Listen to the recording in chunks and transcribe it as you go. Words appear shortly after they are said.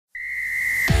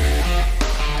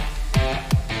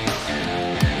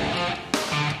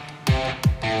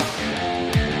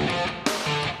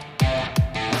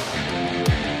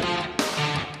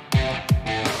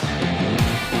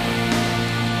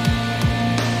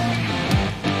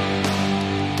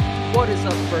What is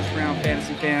up, first round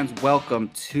fantasy fans? Welcome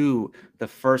to the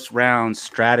First Round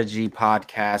Strategy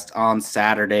Podcast on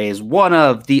Saturdays, one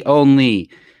of the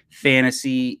only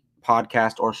fantasy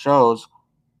podcast or shows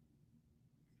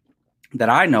that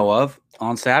I know of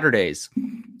on Saturdays.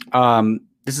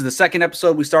 This is the second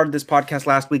episode. We started this podcast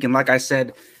last week, and like I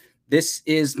said, this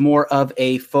is more of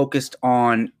a focused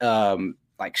on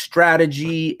like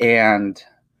strategy and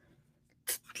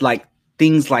like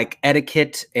things like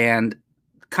etiquette and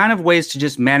kind of ways to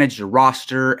just manage your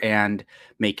roster and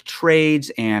make trades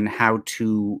and how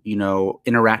to,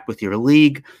 interact with your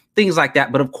league, things like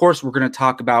that. But of course, we're going to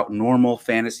talk about normal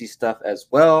fantasy stuff as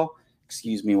well.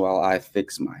 Excuse me while I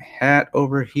fix my hat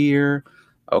over here.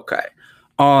 Okay.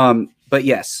 But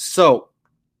yes, so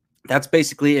that's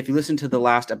basically, if you listen to the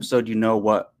last episode, you know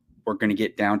what we're going to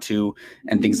get down to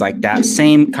and things like that.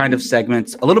 Same kind of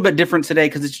segments, a little bit different today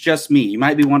because it's just me. You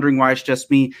might be wondering why it's just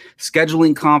me.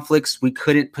 Scheduling conflicts. We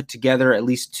couldn't put together at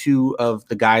least two of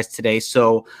the guys today.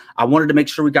 So I wanted to make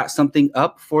sure we got something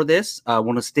up for this. I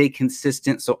want to stay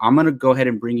consistent. So I'm going to go ahead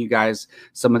and bring you guys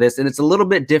some of this. And it's a little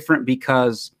bit different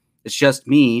because it's just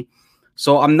me.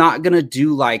 So I'm not going to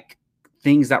do like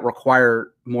things that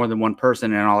require more than one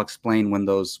person. And I'll explain when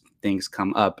those things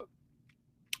come up.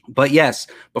 But yes,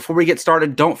 before we get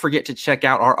started, don't forget to check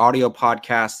out our audio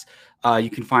podcasts. You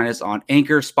can find us on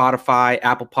Anchor, Spotify,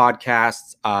 Apple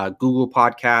Podcasts, Google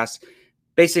Podcasts.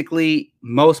 Basically,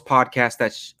 most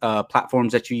podcasts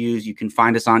platforms that you use, you can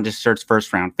find us on. Just search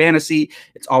First Round Fantasy.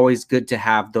 It's always good to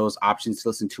have those options to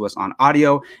listen to us on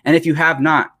audio. And if you have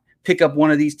not, pick up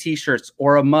one of these t-shirts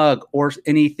or a mug or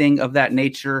anything of that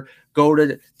nature. Go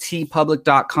to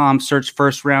tpublic.com, search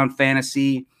First Round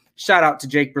Fantasy. Shout out to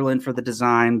Jake Berlin for the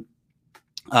design.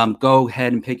 Go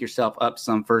ahead and pick yourself up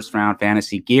some first round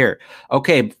fantasy gear.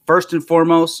 Okay, first and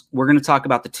foremost, we're going to talk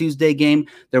about the Tuesday game.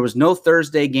 There was no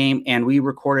Thursday game, and we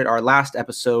recorded our last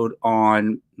episode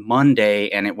on Monday,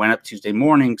 and it went up Tuesday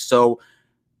morning. So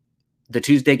the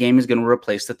Tuesday game is going to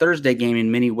replace the Thursday game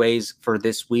in many ways for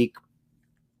this week.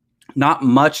 Not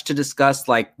much to discuss.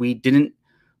 Like, we didn't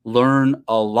learn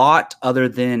a lot other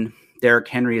than Derrick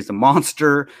Henry is a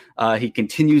monster. He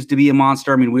continues to be a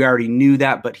monster. I mean, we already knew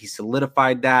that, but he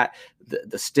solidified that.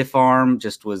 The stiff arm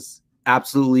just was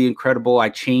absolutely incredible. I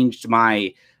changed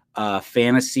my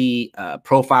fantasy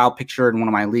profile picture in one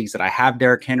of my leagues that I have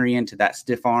Derrick Henry into that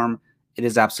stiff arm. It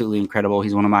is absolutely incredible.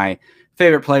 He's one of my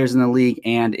favorite players in the league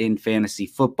and in fantasy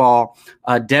football.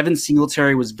 Devin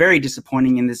Singletary was very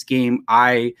disappointing in this game.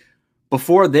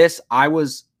 Before this,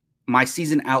 my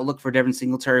season outlook for Devin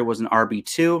Singletary was an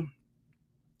RB2.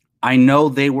 I know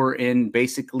they were in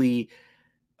basically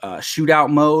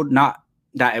shootout mode. Not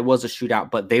that it was a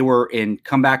shootout, but they were in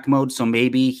comeback mode. So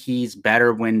maybe he's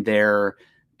better when they're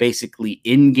basically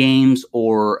in games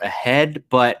or ahead.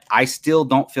 But I still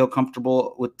don't feel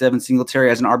comfortable with Devin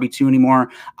Singletary as an RB2 anymore.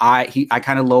 I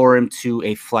kind of lower him to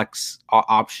a flex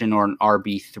option or an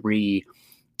RB3.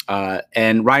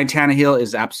 And Ryan Tannehill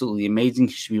is absolutely amazing.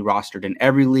 He should be rostered in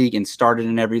every league and started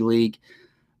in every league.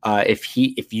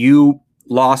 If you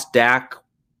lost Dak,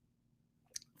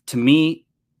 to me,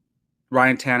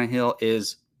 Ryan Tannehill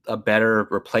is a better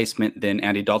replacement than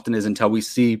Andy Dalton is until we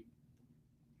see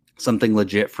something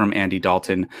legit from Andy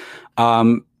Dalton.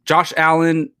 Josh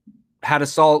Allen had a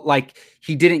solid,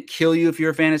 he didn't kill you if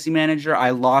you're a fantasy manager.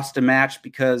 I lost a match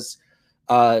because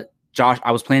I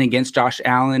was playing against Josh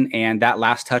Allen, and that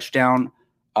last touchdown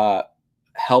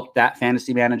helped that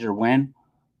fantasy manager win.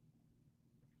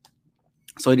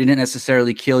 So he didn't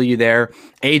necessarily kill you there.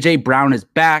 A.J. Brown is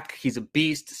back. He's a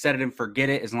beast. Set it and forget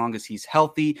it as long as he's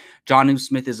healthy. Jonnu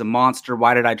Smith is a monster.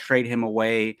 Why did I trade him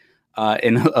away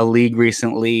in a league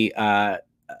recently?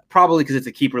 Probably because it's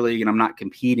a keeper league and I'm not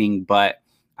competing. But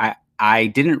I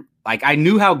didn't I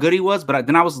knew how good he was, but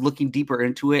then I was looking deeper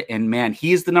into it. And, man,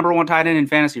 he is the number one tight end in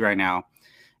fantasy right now.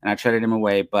 And I traded him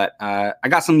away. But I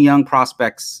got some young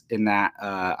prospects in that.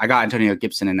 I got Antonio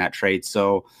Gibson in that trade.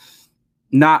 So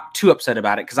not too upset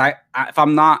about it because if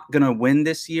I'm not going to win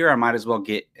this year, I might as well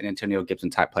get an Antonio Gibson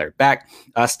type player back.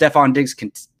 Stephon Diggs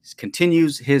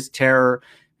continues his terror.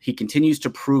 He continues to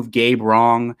prove Gabe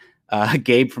wrong,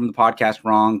 Gabe from the podcast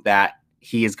wrong, that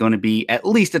he is going to be at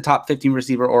least a top 15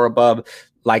 receiver or above,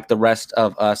 like the rest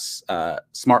of us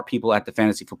smart people at the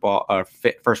Fantasy Football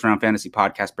First Round Fantasy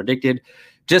Podcast predicted.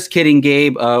 Just kidding,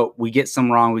 Gabe. We get some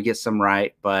wrong, we get some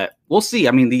right, but we'll see.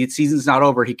 I mean, the season's not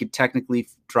over. He could technically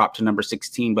drop to number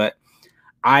 16, but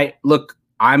I'm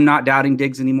not doubting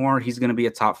Diggs anymore. He's going to be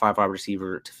a top 5 wide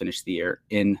receiver to finish the year,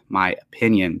 in my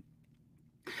opinion.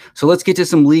 So let's get to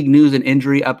some league news and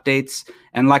injury updates.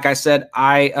 And like I said,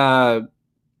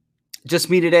 just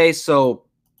me today, so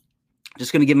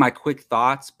just going to give my quick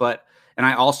thoughts, and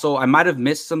I might have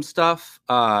missed some stuff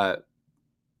because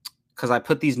I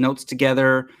put these notes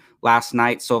together last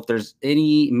night. So if there's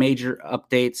any major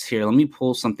updates here, let me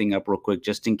pull something up real quick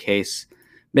just in case,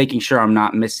 making sure I'm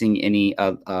not missing any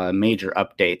major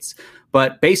updates.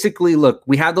 But basically, look,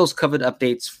 we had those covered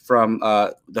updates from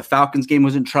the Falcons game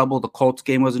was in trouble. The Colts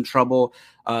game was in trouble.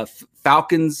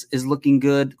 Falcons is looking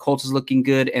good. Colts is looking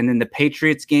good. And then the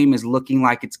Patriots game is looking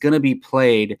like it's going to be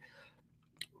played.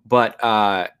 But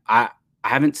I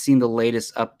haven't seen the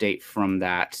latest update from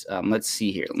that. Let's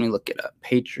see here. Let me look it up.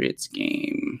 Patriots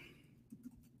game,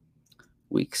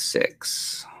 week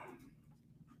 6.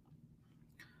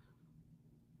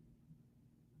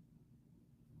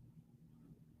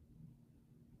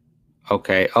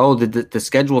 Okay. Oh, the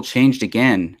schedule changed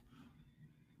again.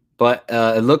 But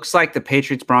it looks like the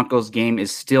Patriots-Broncos game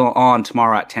is still on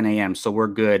tomorrow at 10 a.m., so we're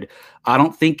good. I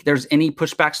don't think there's any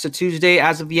pushbacks to Tuesday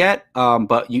as of yet,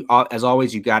 but as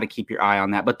always, you got to keep your eye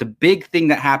on that. But the big thing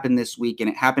that happened this week, and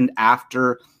it happened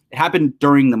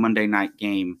during the Monday night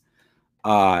game,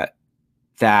 or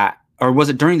was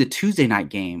it during the Tuesday night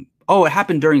game? Oh, it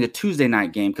happened during the Tuesday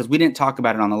night game because we didn't talk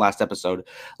about it on the last episode.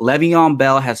 Le'Veon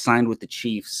Bell has signed with the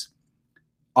Chiefs.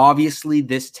 Obviously,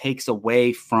 this takes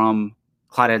away from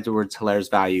Clyde Edwards-Hilaire's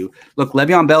value. Look,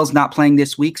 Le'Veon Bell's not playing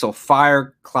this week, so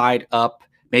fire Clyde up.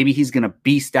 Maybe he's going to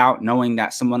beast out knowing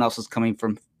that someone else is coming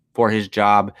for his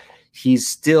job. He's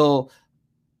still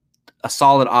a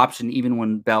solid option even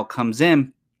when Bell comes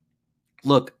in.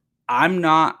 Look, I'm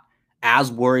not as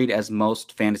worried as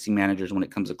most fantasy managers when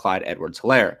it comes to Clyde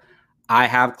Edwards-Hilaire. I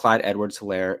have Clyde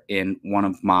Edwards-Hilaire in one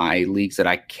of my leagues that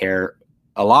I care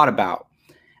a lot about.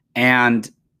 And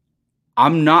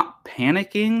I'm not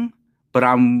panicking, but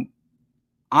I'm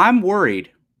worried.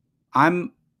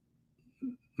 I'm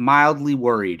mildly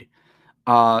worried.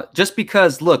 Just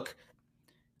because, look,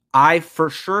 I for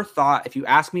sure thought, if you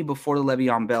asked me before the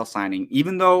Le'Veon Bell signing,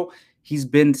 even though he's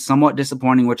been somewhat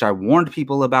disappointing, which I warned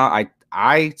people about,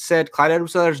 I said Clyde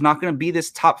Edwards-Helaire is not going to be this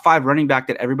top 5 running back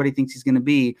that everybody thinks he's going to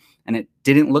be, and it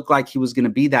didn't look like he was going to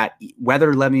be that,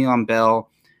 whether Le'Veon Bell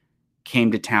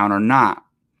came to town or not.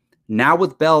 Now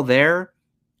with Bell there,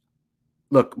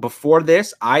 look, before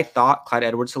this, I thought Clyde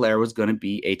Edwards-Helaire was going to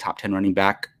be a top 10 running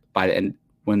back by the end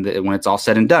when it's all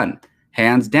said and done,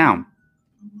 hands down.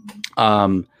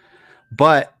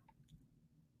 But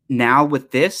now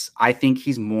with this, I think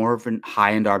he's more of a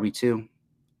high-end RB2.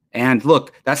 And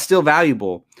look, that's still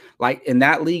valuable. Like in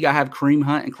that league, I have Kareem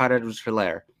Hunt and Clyde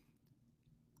Edwards-Helaire.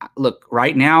 Look,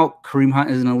 right now, Kareem Hunt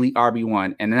is an elite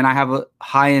RB1. And then I have a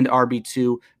high-end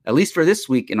RB2, at least for this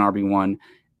week in RB1,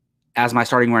 as my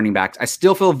starting running backs. I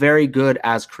still feel very good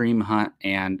as Kareem Hunt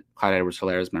and Clyde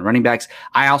Edwards-Helaire as my running backs.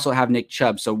 I also have Nick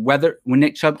Chubb. So when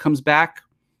Nick Chubb comes back,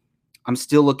 I'm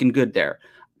still looking good there.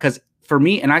 Because for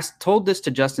me, and I told this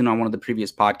to Justin on one of the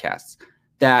previous podcasts,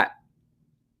 that,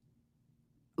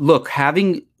 look,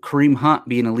 having Kareem Hunt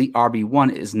be an elite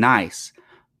RB1 is nice.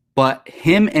 But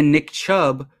him and Nick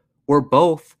Chubb were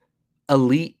both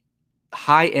elite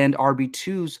high-end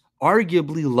RB2s,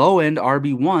 arguably low-end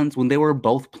RB1s when they were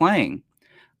both playing.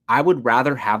 I would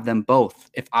rather have them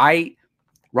both. If I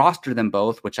roster them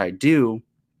both, which I do,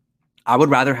 I would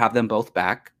rather have them both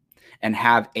back and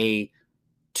have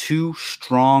two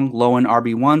strong low-end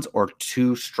RB1s or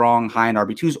two strong high-end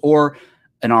RB2s, or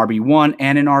an RB1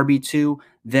 and an RB2,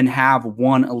 than have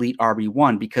one elite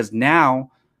RB1, because now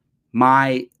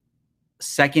my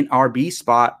second RB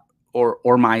spot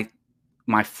or my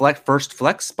first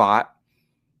flex spot,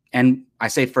 and I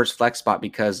say first flex spot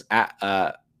because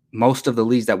at most of the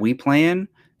leagues that we play in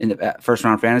the first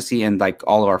round fantasy, and like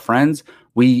all of our friends,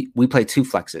 we play 2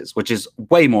 flexes, which is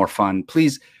way more fun.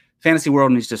 Please, Fantasy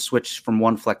World needs to switch from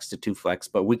 1 flex to 2 flex,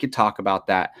 but we could talk about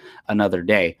that another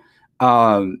day.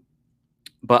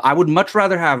 But I would much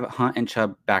rather have Hunt and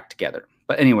Chubb back together.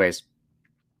 But anyways,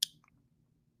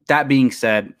 that being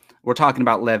said, we're talking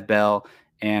about Lev Bell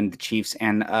and the Chiefs,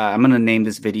 and I'm going to name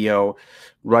this video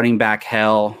Running Back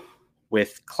Hell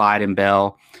with Clyde and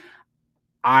Bell.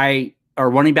 Or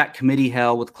Running Back Committee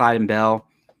Hell with Clyde and Bell.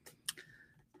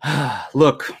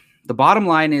 Look, the bottom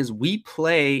line is we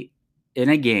play in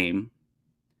a game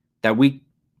that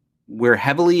we're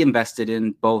heavily invested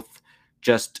in, both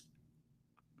just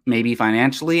maybe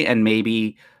financially and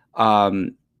maybe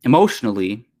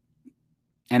emotionally.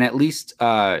 And at least,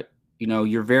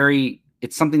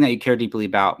 it's something that you care deeply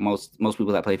about, most people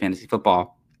that play fantasy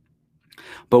football.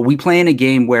 But we play in a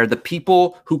game where the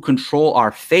people who control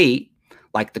our fate,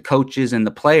 like the coaches and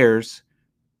the players,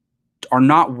 are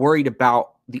not worried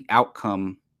about the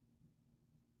outcome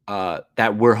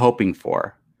that we're hoping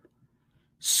for.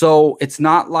 So it's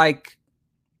not like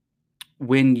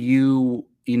when you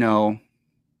know,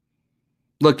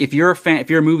 look, if you're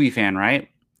a movie fan, right?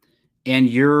 And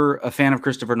you're a fan of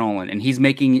Christopher Nolan and he's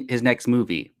making his next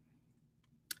movie,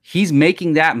 he's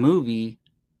making that movie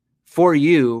for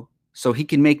you so he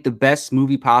can make the best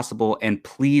movie possible and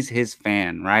please his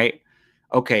fan, right?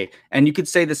 Okay. And you could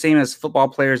say the same as football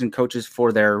players and coaches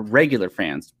for their regular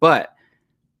fans. But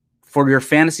for your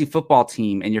fantasy football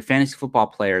team and your fantasy football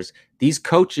players, these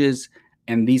coaches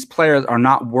and these players are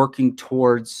not working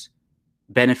towards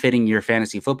benefiting your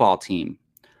fantasy football team.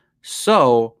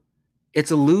 So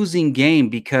it's a losing game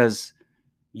because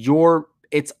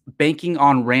it's banking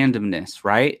on randomness,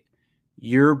 right?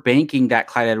 You're banking that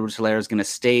Clyde Edwards-Helaire is going to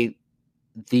stay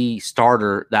the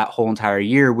starter that whole entire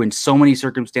year when so many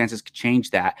circumstances could change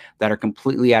that are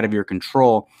completely out of your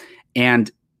control. And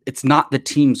it's not the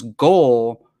team's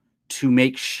goal to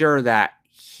make sure that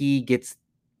he gets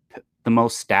the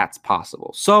most stats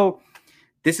possible. So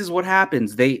this is what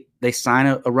happens. They sign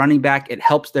a running back. It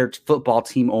helps their football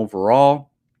team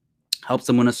overall, helps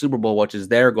them win a Super Bowl, which is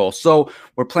their goal. So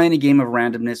we're playing a game of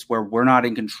randomness where we're not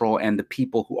in control and the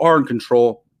people who are in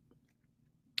control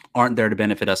aren't there to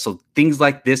benefit us. So things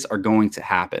like this are going to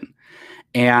happen.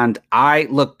 And I'm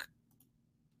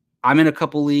in a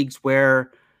couple leagues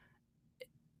where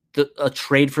a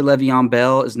trade for Le'Veon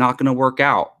Bell is not going to work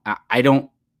out. I don't,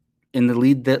 in the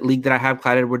league that I have,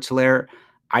 Clyde Edwards-Helaire,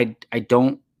 I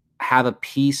don't have a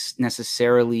piece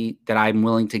necessarily that I'm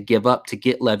willing to give up to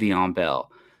get Le'Veon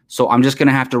Bell. So I'm just going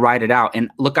to have to ride it out.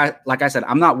 And look, like I said,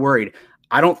 I'm not worried.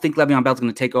 I don't think Le'Veon Bell's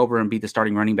going to take over and be the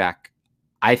starting running back.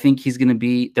 I think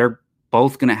they're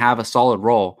both going to have a solid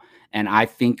role. And I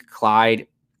think Clyde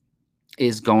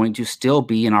is going to still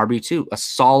be an RB2, a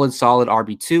solid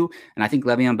RB2. And I think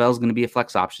Le'Veon Bell is going to be a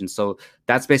flex option. So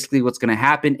that's basically what's going to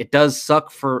happen. It does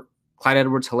suck for Clyde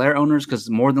Edwards-Helaire owners because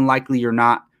more than likely you're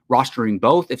not rostering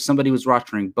both. If somebody was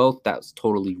rostering both, that was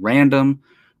totally random.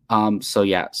 So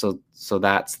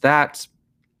that's that.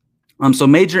 So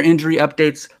major injury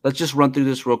updates. Let's just run through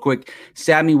this real quick.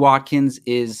 Sammy Watkins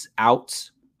is out.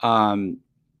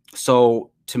 So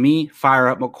to me, fire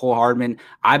up McCole Hardman.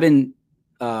 I've been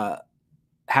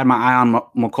had my eye on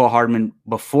McCole Hardman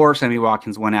before Sammy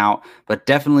Watkins went out, but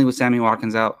definitely with Sammy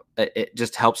Watkins out, it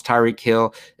just helps Tyreek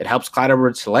Hill. It helps Clyde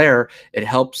Edwards-Helaire. It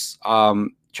helps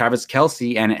Travis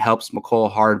Kelce, and it helps McCole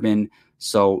Hardman.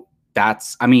 So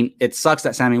it sucks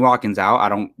that Sammy Watkins out. I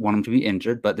don't want him to be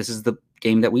injured, but this is the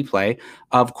game that we play.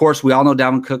 Of course, we all know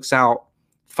Dalvin Cook's out.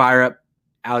 Fire up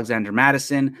Alexander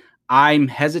Mattison. I'm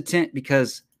hesitant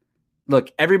because, look,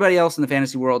 everybody else in the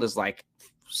fantasy world is like,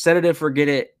 set it and forget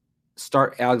it,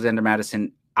 start Alexander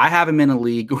Mattison. I have him in a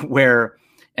league where,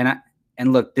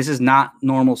 and look, this is not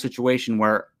normal situation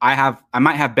where I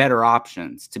might have better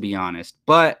options, to be honest,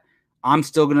 but I'm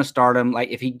still going to start him. Like,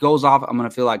 if he goes off, I'm going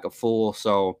to feel like a fool.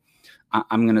 So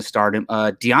I'm going to start him.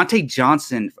 Deontay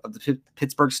Johnson of the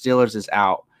Pittsburgh Steelers is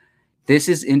out. This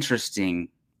is interesting.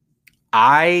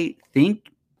 I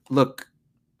think, look,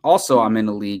 also I'm in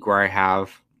a league where I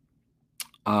have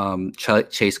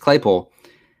Chase Claypool,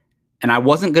 and I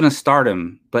wasn't going to start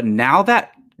him. But now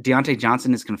that Deontay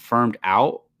Johnson is confirmed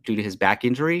out due to his back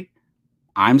injury,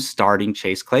 I'm starting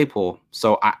Chase Claypool.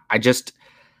 So I just,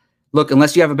 look,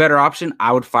 unless you have a better option,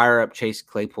 I would fire up Chase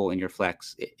Claypool in your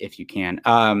flex if you can.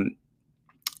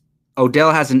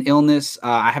 Odell has an illness.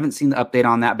 I haven't seen the update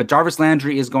on that, but Jarvis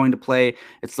Landry is going to play.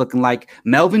 It's looking like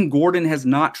Melvin Gordon has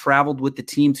not traveled with the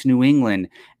team to New England,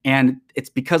 and it's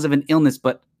because of an illness.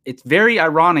 But it's very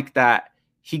ironic that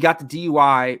he got the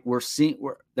DUI.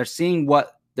 They're seeing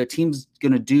what the team's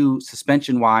going to do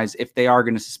suspension-wise if they are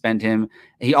going to suspend him.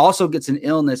 He also gets an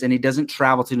illness, and he doesn't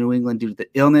travel to New England due to the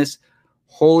illness.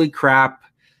 Holy crap.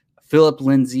 Philip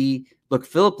Lindsay. Look,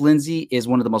 Philip Lindsay is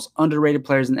one of the most underrated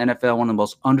players in the NFL, one of the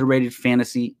most underrated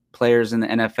fantasy players in the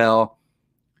NFL.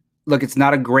 Look, it's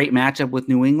not a great matchup with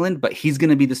New England, but he's going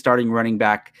to be the starting running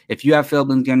back. If you have Philip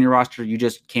Lindsay on your roster, you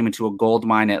just came into a gold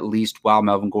mine at least while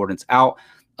Melvin Gordon's out.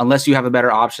 Unless you have a better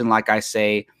option, like I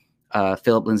say,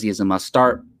 Philip Lindsay is a must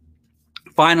start.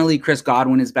 Finally, Chris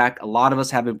Godwin is back. A lot of us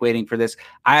have been waiting for this.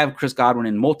 I have Chris Godwin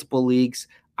in multiple leagues.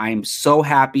 I am so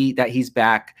happy that he's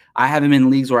back. I have him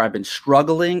in leagues where I've been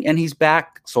struggling and he's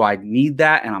back, so I need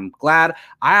that, and I'm glad.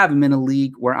 I have him in a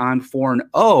league where I'm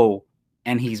 4-0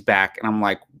 and he's back, and I'm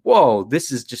like, whoa,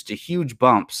 this is just a huge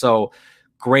bump. So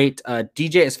great.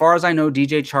 DJ, as far as I know,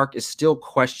 DJ Chark is still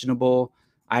questionable.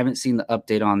 I haven't seen the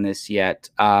update on this yet.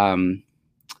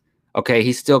 Okay,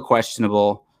 he's still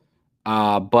questionable.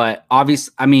 But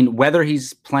obviously, I mean, whether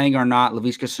he's playing or not,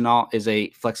 Laviska Shenault is a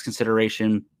flex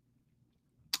consideration.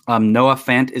 Noah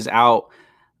Fant is out.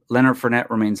 Leonard Fournette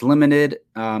remains limited.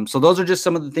 So those are just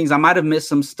some of the things. I might have missed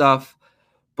some stuff.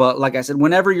 But like I said,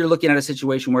 whenever you're looking at a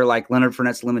situation where like Leonard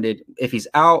Fournette's limited, if he's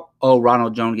out,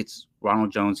 Ronald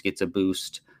Jones gets a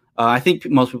boost. I think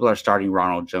most people are starting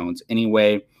Ronald Jones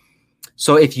anyway.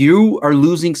 So if you are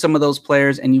losing some of those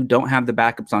players and you don't have the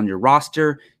backups on your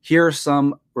roster, here are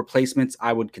some replacements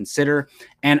I would consider.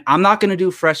 And I'm not going to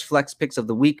do fresh flex picks of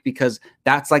the week because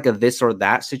that's like a this or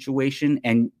that situation.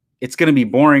 And it's going to be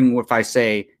boring if I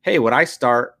say, hey, would I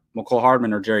start McCole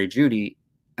Hardman or Jerry Jeudy?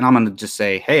 And I'm going to just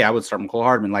say, hey, I would start McCole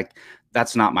Hardman. Like,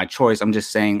 that's not my choice. I'm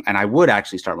just saying, and I would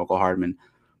actually start McCole Hardman,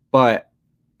 but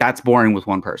that's boring with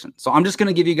one person. So I'm just going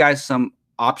to give you guys some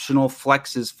optional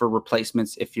flexes for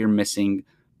replacements if you're missing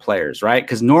players, right?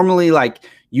 Because normally, like,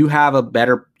 you have a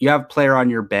player on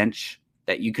your bench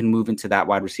that you can move into that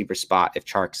wide receiver spot if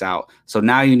Chark's out. So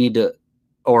now you need to,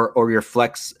 or your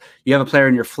flex, you have a player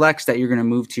in your flex that you're going to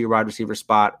move to your wide receiver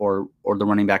spot or the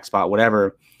running back spot,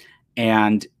 whatever,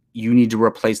 and you need to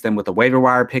replace them with a waiver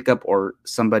wire pickup or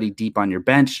somebody deep on your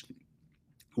bench.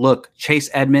 Look, Chase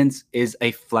Edmonds is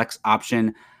a flex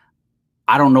option.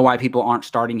 I don't know why people aren't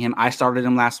starting him. I started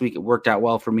him last week. It worked out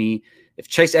well for me. If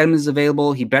Chase Edmonds is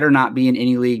available, he better not be in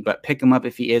any league, but pick him up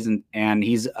if he isn't. And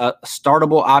he's a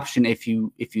startable option if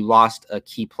you lost a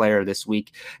key player this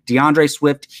week. DeAndre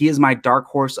Swift, he is my dark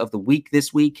horse of the week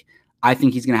this week. I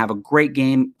think he's going to have a great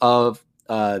game of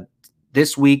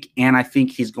this week, and I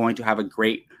think he's going to have a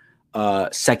great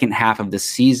second half of the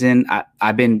season.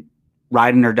 I've been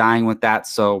riding or dying with that,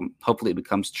 so hopefully it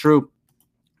becomes true.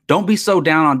 Don't be so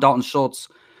down on Dalton Schultz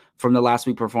from the last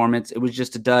week performance. It was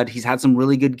just a dud. He's had some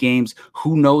really good games.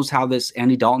 Who knows how this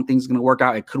Andy Dalton thing is going to work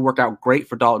out? It could work out great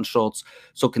for Dalton Schultz.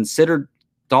 So consider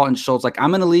Dalton Schultz. Like,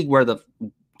 I'm in a league where the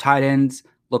tight ends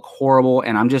look horrible,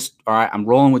 and I'm just, all right, I'm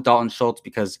rolling with Dalton Schultz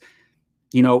because,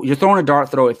 you know, you're throwing a dart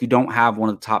throw if you don't have one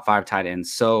of the top 5 tight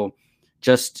ends. So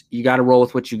just, you got to roll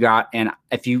with what you got. And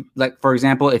if you, like, for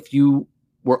example, if you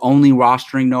were only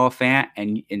rostering Noah Fant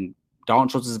and Dalton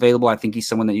Schultz is available, I think he's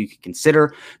someone that you could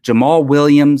consider. Jamal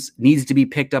Williams needs to be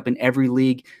picked up in every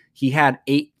league. He had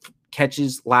 8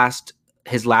 catches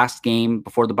his last game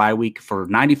before the bye week for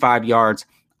 95 yards.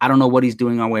 I don't know what he's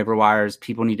doing on waiver wires.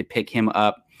 People need to pick him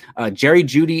up. Jerry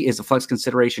Jeudy is a flex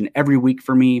consideration every week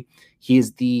for me. He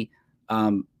is the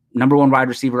number 1 wide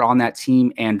receiver on that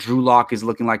team, and Drew Lock is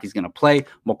looking like he's going to play.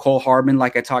 McCole Hardman,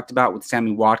 like I talked about with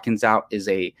Sammy Watkins out, is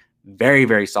a very,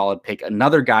 very solid pick.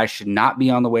 Another guy should not be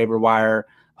on the waiver wire.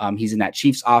 He's in that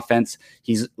Chiefs offense.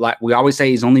 He's, like we always say,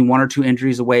 he's only 1 or 2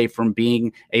 injuries away from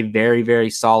being a very,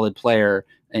 very solid player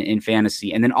in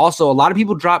fantasy. And then also a lot of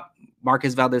people drop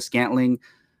Marquez Valdes-Scantling.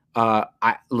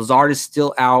 Lazard is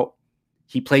still out.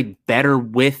 He played better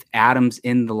with Adams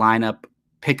in the lineup.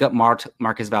 Pick up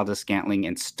Marquez Valdes-Scantling,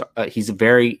 and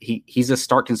he's a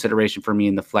start consideration for me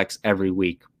in the flex every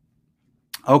week.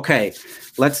 Okay,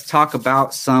 let's talk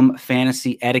about some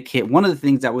fantasy etiquette. One of the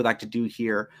things that we like to do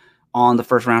here on the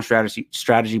First Round Strategy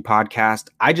podcast,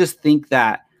 I just think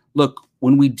that, look,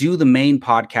 when we do the main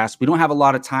podcast, we don't have a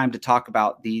lot of time to talk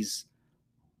about these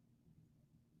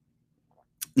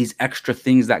extra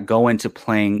things that go into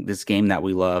playing this game that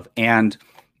we love. And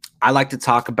I like to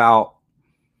talk about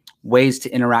ways to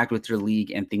interact with your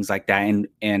league and things like that,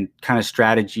 and kind of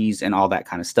strategies and all that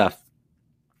kind of stuff.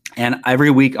 And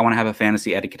every week I want to have a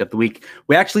fantasy etiquette of the week.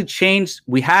 We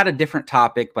had a different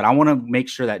topic, but I want to make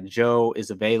sure that Joe is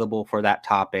available for that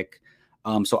topic.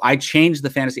 So I changed the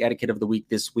fantasy etiquette of the week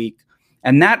this week.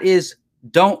 And that is,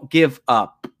 don't give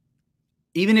up.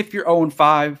 Even if you're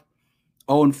 0-5,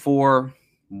 0-4,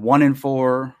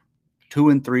 1-4,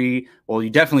 2-3, well, you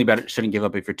definitely shouldn't give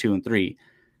up if you're 2-3.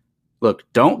 Look,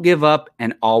 don't give up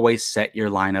and always set your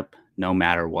lineup no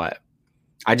matter what.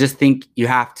 I just think you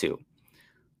have to.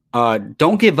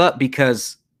 Don't give up,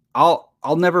 because I'll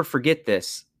never forget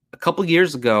this. A couple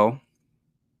years ago,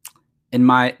 in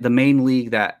the main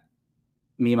league that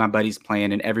me and my buddies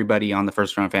playing, and everybody on the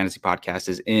First Round Fantasy podcast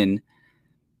is in,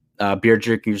 Beer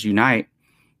Drinkers Unite.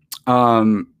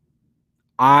 A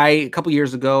couple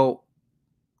years ago,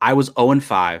 I was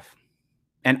 0-5,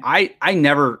 and I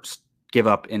never give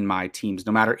up in my teams,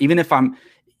 no matter, even if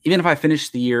I finish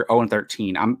the year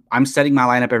 0-13, I'm setting my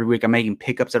lineup every week. I'm making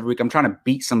pickups every week. I'm trying to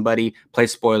beat somebody, play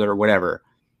spoiler or whatever.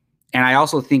 And I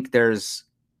also think there's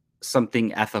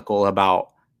something ethical about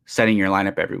setting your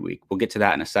lineup every week. We'll get to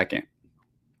that in a second.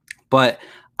 But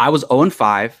I was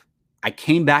 0-5. I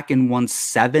came back and won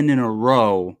 7 in a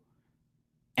row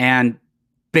and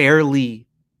barely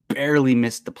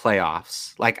missed the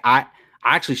playoffs. Like, I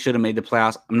actually should have made the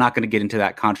playoffs. I'm not going to get into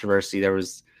that controversy. There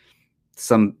was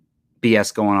some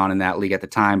BS going on in that league at the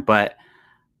time, but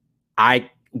I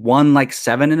won like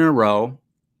 7 in a row,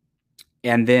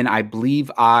 And then I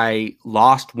believe I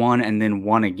lost one and then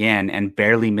won again and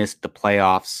barely missed the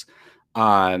playoffs.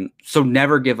 So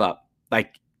never give up.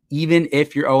 Like, even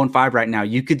if you're 0-5 right now,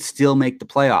 you could still make the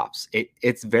playoffs.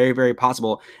 It's very, very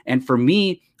possible. And for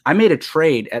me, I made a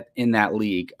trade in that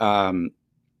league,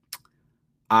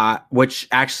 which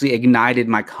actually ignited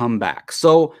my comeback.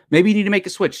 So maybe you need to make a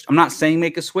switch. I'm not saying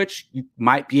make a switch. You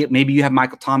might be, maybe you have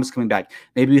Michael Thomas coming back.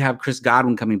 Maybe you have Chris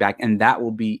Godwin coming back, and that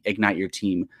will be ignite your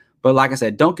team. But like I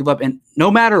said, don't give up. And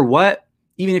no matter what,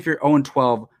 even if you're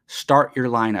 0-12, start your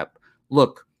lineup.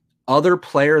 Look, other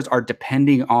players are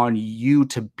depending on you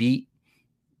to beat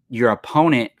your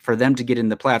opponent for them to get in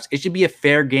the playoffs. It should be a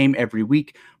fair game every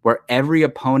week where every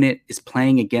opponent is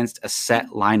playing against a set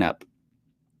lineup.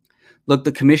 Look,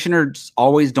 the commissioners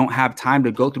always don't have time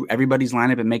to go through everybody's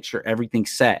lineup and make sure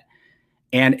everything's set.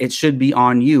 And it should be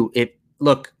on you.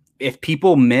 If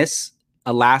people miss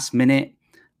a last minute,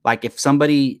 like if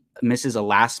somebody misses a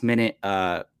last minute,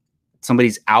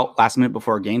 somebody's out last minute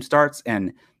before a game starts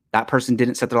and that person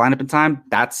didn't set their lineup in time,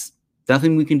 that's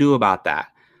nothing we can do about that.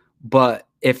 But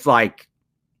if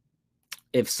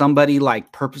somebody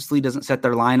like purposely doesn't set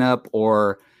their lineup,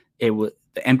 or it was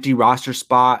the empty roster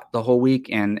spot the whole week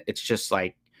and it's just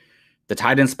like the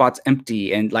tight end spot's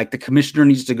empty, and like the commissioner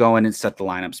needs to go in and set the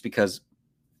lineups, because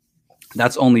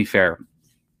that's only fair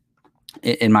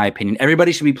in my opinion.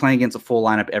 Everybody should be playing against a full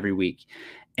lineup every week.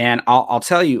 And I'll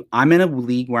tell you, I'm in a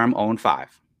league where I'm 0-5,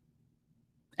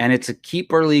 and it's a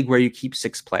keeper league where you keep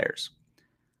 6 players.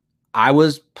 I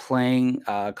was playing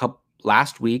a couple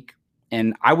last week,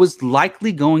 and I was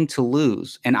likely going to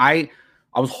lose. And I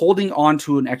was holding on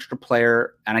to an extra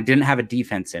player, and I didn't have a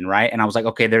defense in, right? And I was like,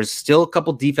 okay, there's still a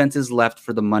couple defenses left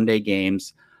for the Monday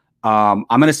games. I'm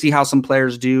going to see how some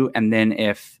players do. And then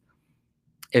if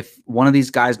one of these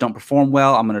guys don't perform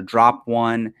well, I'm going to drop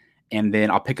one, and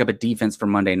then I'll pick up a defense for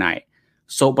Monday night.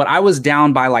 So, but I was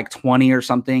down by like 20 or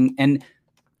something. And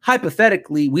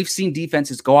hypothetically, we've seen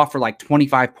defenses go off for like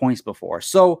 25 points before.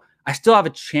 So I still have a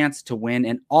chance to win.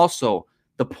 And also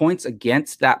the points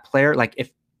against that player,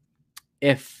 like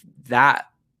if that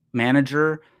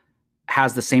manager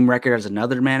has the same record as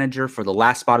another manager for the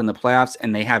last spot in the playoffs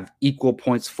and they have equal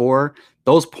points for,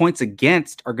 those points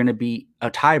against are going to be a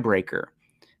tiebreaker.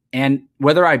 And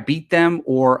whether I beat them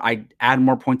or I add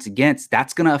more points against,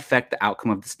 that's going to affect the outcome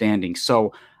of the standings.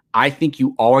 So I think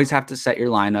you always have to set your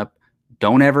lineup.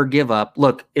 Don't ever give up.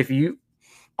 Look,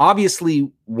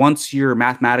 obviously, once you're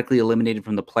mathematically eliminated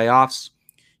from the playoffs,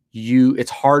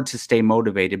 it's hard to stay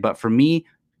motivated. But for me,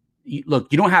 you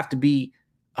don't have to be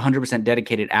 100%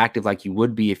 dedicated active like you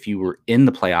would be if you were in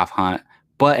the playoff hunt,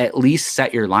 but at least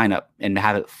set your lineup and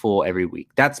have it full every week.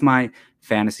 That's my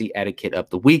fantasy etiquette of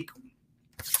the week.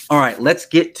 All right, let's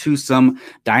get to some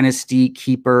Dynasty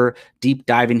Keeper deep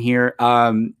dive in here.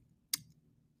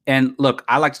 And look,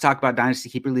 I like to talk about Dynasty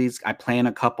Keeper leagues. I play in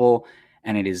a couple,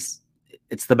 and it's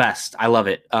the best. I love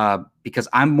it because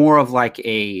I'm more of I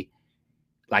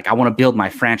want to build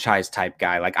my franchise type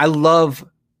guy. Like, I love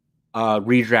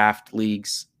redraft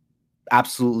leagues,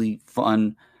 absolutely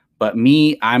fun. But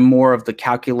me, I'm more of the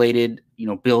calculated,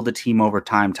 build a team over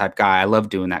time type guy. I love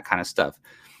doing that kind of stuff.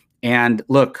 And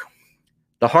look,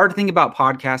 the hard thing about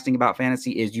podcasting about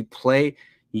fantasy is your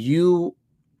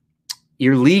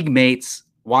league mates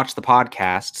watch the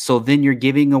podcast. So then you're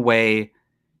giving away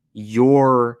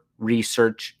your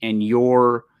research and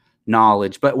your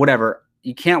knowledge, but whatever,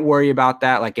 you can't worry about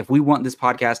that. Like, if we want this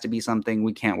podcast to be something,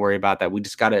 we can't worry about that. We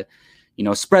just got to,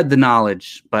 spread the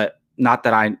knowledge, but not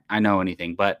that I know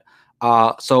anything. But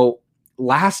so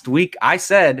last week I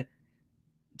said,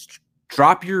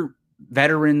 drop your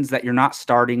veterans that you're not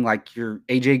starting, like your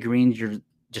AJ Greens, your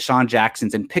Deshaun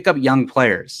Jacksons, and pick up young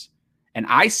players. And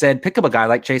I said, pick up a guy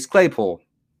like Chase Claypool.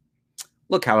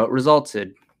 Look how it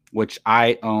resulted, which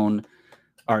I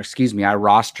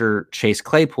roster Chase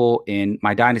Claypool in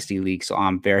my Dynasty League. So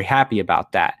I'm very happy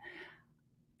about that.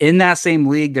 In that same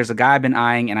league, there's a guy I've been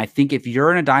eyeing. And I think if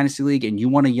you're in a Dynasty League and you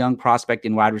want a young prospect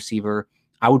in wide receiver,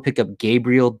 I would pick up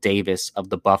Gabriel Davis of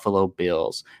the Buffalo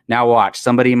Bills. Now watch,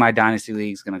 somebody in my Dynasty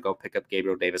League is going to go pick up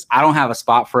Gabriel Davis. I don't have a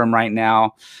spot for him right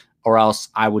now, or else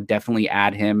I would definitely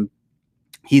add him.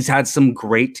 He's had some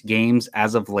great games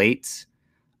as of late.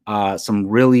 I'm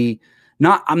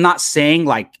not saying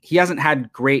like he hasn't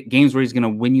had great games where he's going to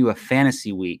win you a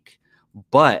fantasy week,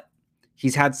 but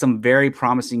he's had some very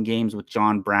promising games with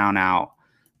John Brown out.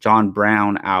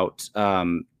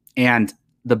 And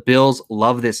the Bills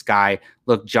love this guy.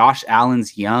 Look, Josh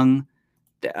Allen's young.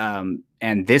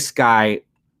 And this guy,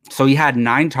 so he had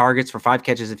 9 targets for 5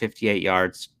 catches and 58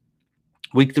 yards.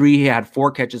 Week 3, he had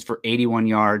 4 catches for 81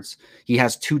 yards. He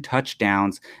has 2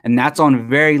 touchdowns, and that's on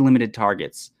very limited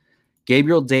targets.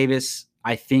 Gabriel Davis,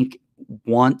 I think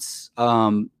once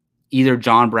either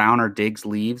John Brown or Diggs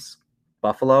leaves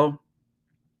Buffalo,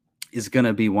 is going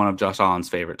to be one of Josh Allen's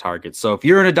favorite targets. So if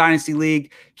you're in a dynasty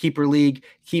league, keeper league,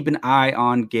 keep an eye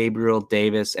on Gabriel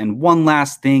Davis. And one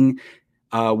last thing,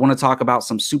 want to talk about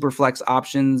some super flex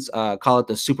options, call it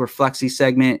the super flexy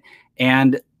segment.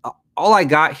 And all I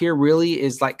got here really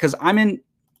is like, because I'm in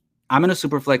a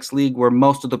super flex league where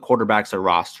most of the quarterbacks are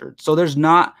rostered. So there's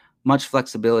not much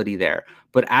flexibility there.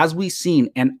 But as we've seen,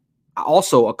 and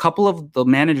also a couple of the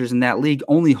managers in that league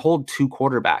only hold 2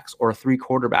 quarterbacks or 3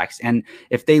 quarterbacks. And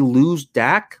if they lose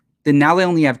Dak, then now they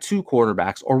only have 2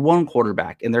 quarterbacks or 1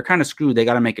 quarterback, and they're kind of screwed. They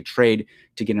got to make a trade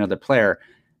to get another player.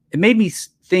 It made me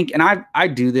think, and I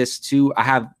do this too. I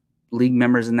have league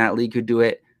members in that league who do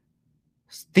it.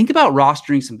 Think about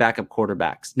rostering some backup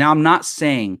quarterbacks. Now, I'm not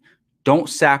saying don't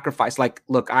sacrifice. Like,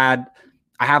 look, I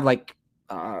have like,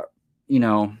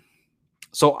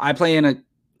 so I play in a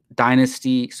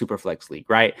dynasty superflex league,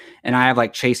 right? And I have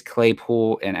like Chase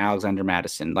Claypool and Alexander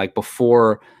Madison, like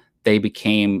before they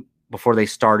became like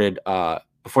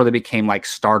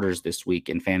starters this week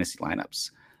in fantasy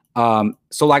lineups.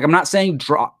 So like, I'm not saying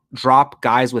drop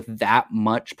guys with that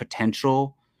much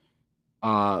potential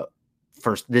for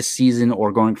this season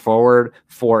or going forward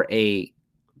for a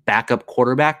backup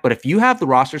quarterback. But if you have the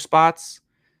roster spots,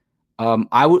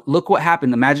 I would look what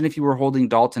happened. Imagine if you were holding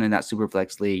Dalton in that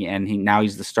Superflex league and now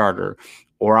he's the starter.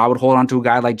 Or I would hold on to a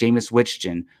guy like Jameis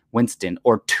Winston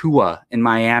or Tua in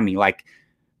Miami. Like,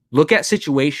 look at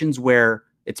situations where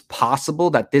it's possible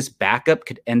that this backup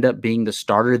could end up being the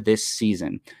starter this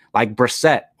season, like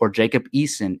Brissett or Jacob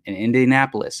Eason in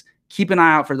Indianapolis. Keep an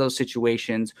eye out for those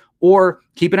situations, or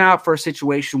keep an eye out for a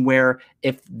situation where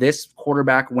if this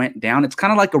quarterback went down, it's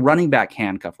kind of like a running back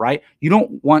handcuff, right? You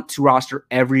don't want to roster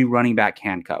every running back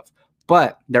handcuff,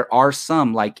 but there are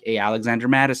some like a Alexander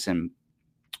Madison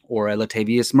or a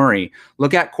Latavius Murray.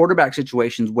 Look at quarterback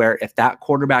situations where if that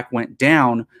quarterback went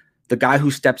down, the guy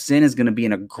who steps in is going to be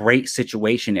in a great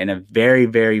situation in a very,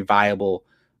 very viable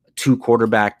 2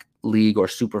 quarterback league or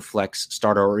super flex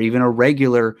starter, or even a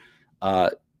regular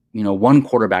 1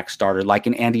 quarterback starter like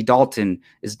an Andy Dalton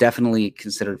is definitely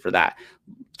considered for that.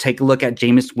 Take a look at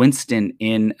Jameis Winston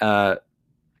in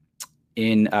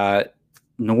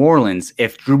New Orleans.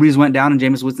 If Drew Brees went down and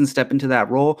Jameis Winston stepped into that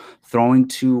role, throwing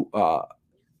to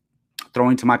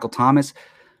Michael Thomas,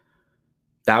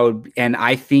 and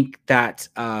I think that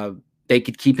they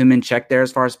could keep him in check there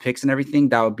as far as picks and everything.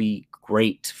 That would be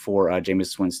great for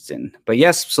Jameis Winston. But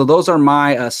yes, so those are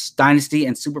my Dynasty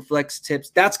and Superflex tips.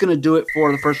 That's going to do it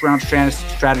for the First Round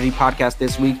Strategy podcast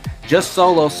this week. Just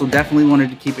solo, so definitely wanted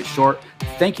to keep it short.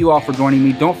 Thank you all for joining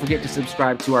me. Don't forget to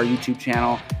subscribe to our YouTube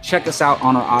channel. Check us out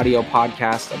on our audio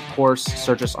podcast. Of course,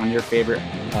 search us on your favorite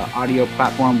audio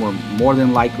platform. We're more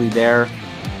than likely there.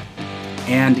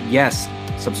 And yes,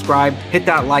 subscribe, hit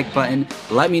that like button.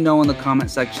 Let me know in the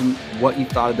comment section what you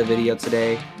thought of the video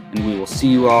today, and we will see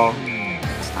you all